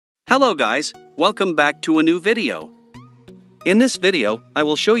Hello guys, welcome back to a new video. In this video, I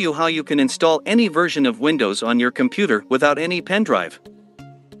will show you how you can install any version of Windows on your computer without any pendrive.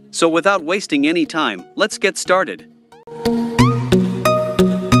 So without wasting any time, let's get started.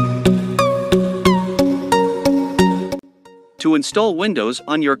 To install Windows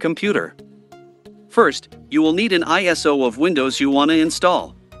on your computer. First, you will need an ISO of Windows you want to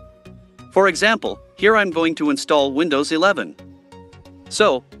install. For example, here I'm going to install Windows 11.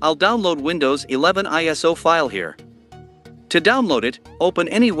 So, I'll download Windows 11 ISO file here. To download it, open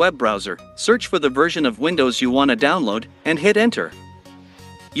any web browser, search for the version of Windows you want to download, and hit enter.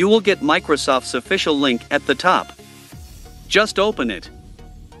 You will get Microsoft's official link at the top. Just open it.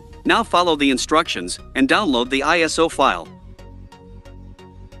 Now follow the instructions and download the ISO file.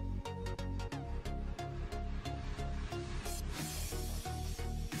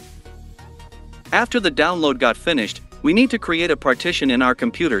 After the download got finished, we need to create a partition in our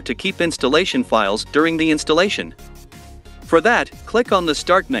computer to keep installation files during the installation. For that, click on the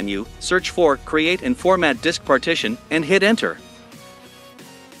Start menu, search for Create and Format Disk Partition, and hit Enter.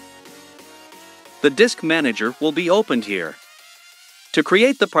 The Disk Manager will be opened here. To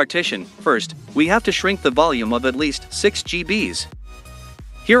create the partition, first, we have to shrink the volume of at least 6 GBs.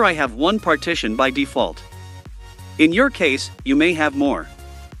 Here I have one partition by default. In your case, you may have more.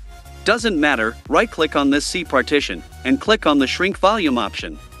 Doesn't matter, right-click on this C partition, and click on the Shrink Volume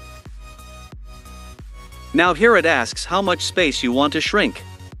option. Now here it asks how much space you want to shrink.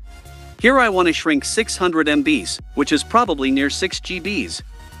 Here I want to shrink 600 MBs, which is probably near 6 GBs.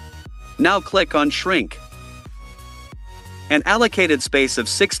 Now click on Shrink. An allocated space of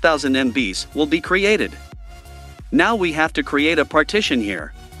 6000 MBs will be created. Now we have to create a partition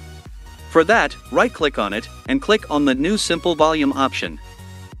here. For that, right-click on it, and click on the New Simple Volume option.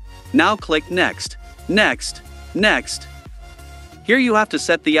 Now click Next, Next, Next. Here you have to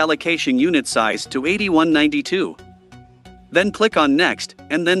set the allocation unit size to 8192. Then click on Next,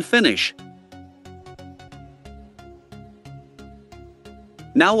 and then Finish.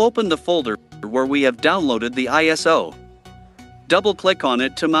 Now open the folder where we have downloaded the ISO. Double-click on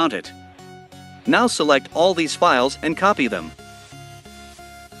it to mount it. Now select all these files and copy them.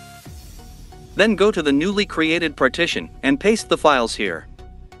 Then go to the newly created partition and paste the files here.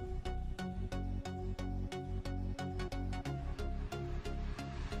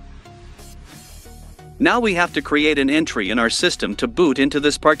 Now we have to create an entry in our system to boot into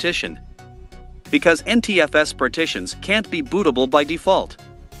this partition. Because NTFS partitions can't be bootable by default.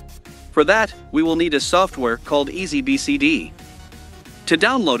 For that, we will need a software called EasyBCD. To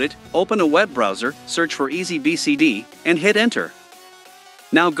download it, open a web browser, search for EasyBCD, and hit enter.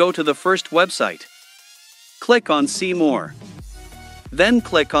 Now go to the first website. Click on See More. Then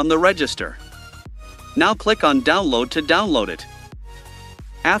click on the Register. Now click on Download to download it.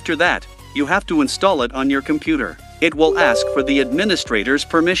 After that, you have to install it on your computer. It will ask for the administrator's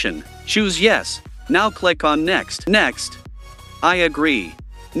permission. Choose Yes. Now click on Next. Next. I agree.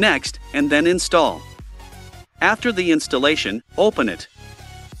 Next, and then Install. After the installation, open it.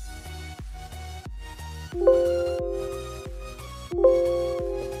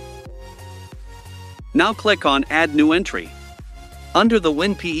 Now click on Add New Entry. Under the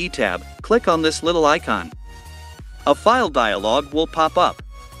WinPE tab, click on this little icon. A file dialog will pop up.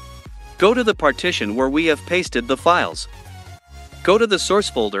 Go to the partition where we have pasted the files. Go to the source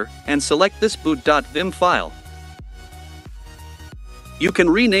folder and select this boot.vim file. You can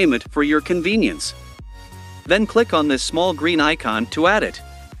rename it for your convenience. Then click on this small green icon to add it.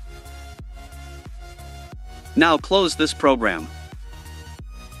 Now close this program.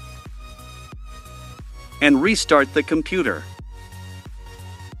 And restart the computer.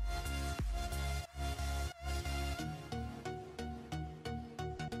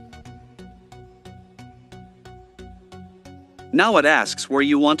 Now it asks where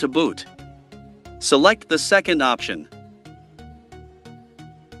you want to boot. Select the second option.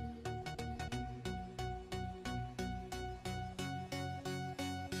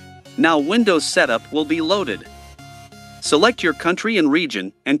 Now Windows Setup will be loaded. Select your country and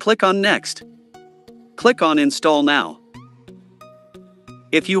region and click on Next. Click on Install Now.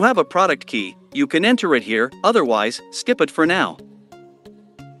 If you have a product key, you can enter it here, otherwise, skip it for now.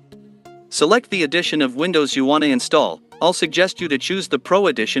 Select the edition of Windows you want to install. I'll suggest you to choose the Pro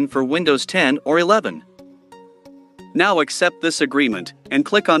Edition for Windows 10 or 11. Now accept this agreement, and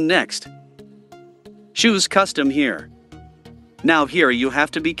click on Next. Choose Custom here. Now here you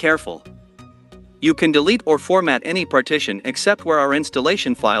have to be careful. You can delete or format any partition except where our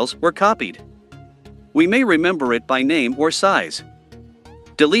installation files were copied. We may remember it by name or size.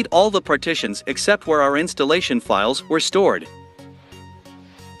 Delete all the partitions except where our installation files were stored.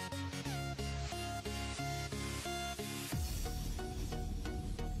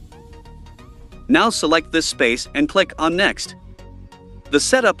 Now select this space and click on Next. The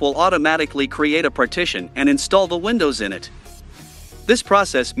setup will automatically create a partition and install the Windows in it. This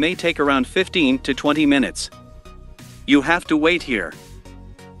process may take around 15 to 20 minutes. You have to wait here.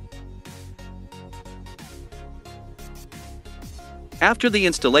 After the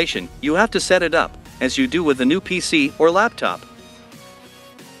installation, you have to set it up, as you do with a new PC or laptop.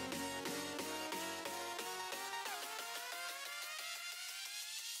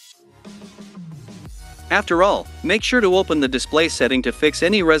 After all, make sure to open the display setting to fix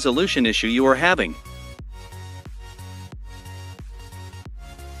any resolution issue you are having.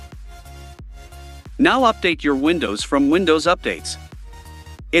 Now update your Windows from Windows Updates.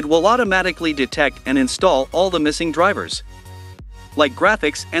 It will automatically detect and install all the missing drivers, like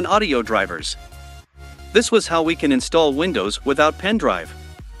graphics and audio drivers. This was how we can install Windows without Pendrive.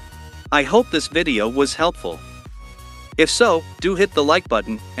 I hope this video was helpful. If so, do hit the like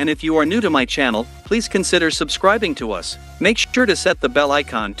button, and if you are new to my channel, please consider subscribing to us. Make sure to set the bell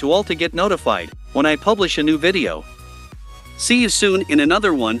icon to all to get notified when I publish a new video. See you soon in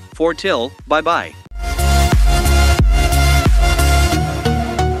another one. For till, bye bye.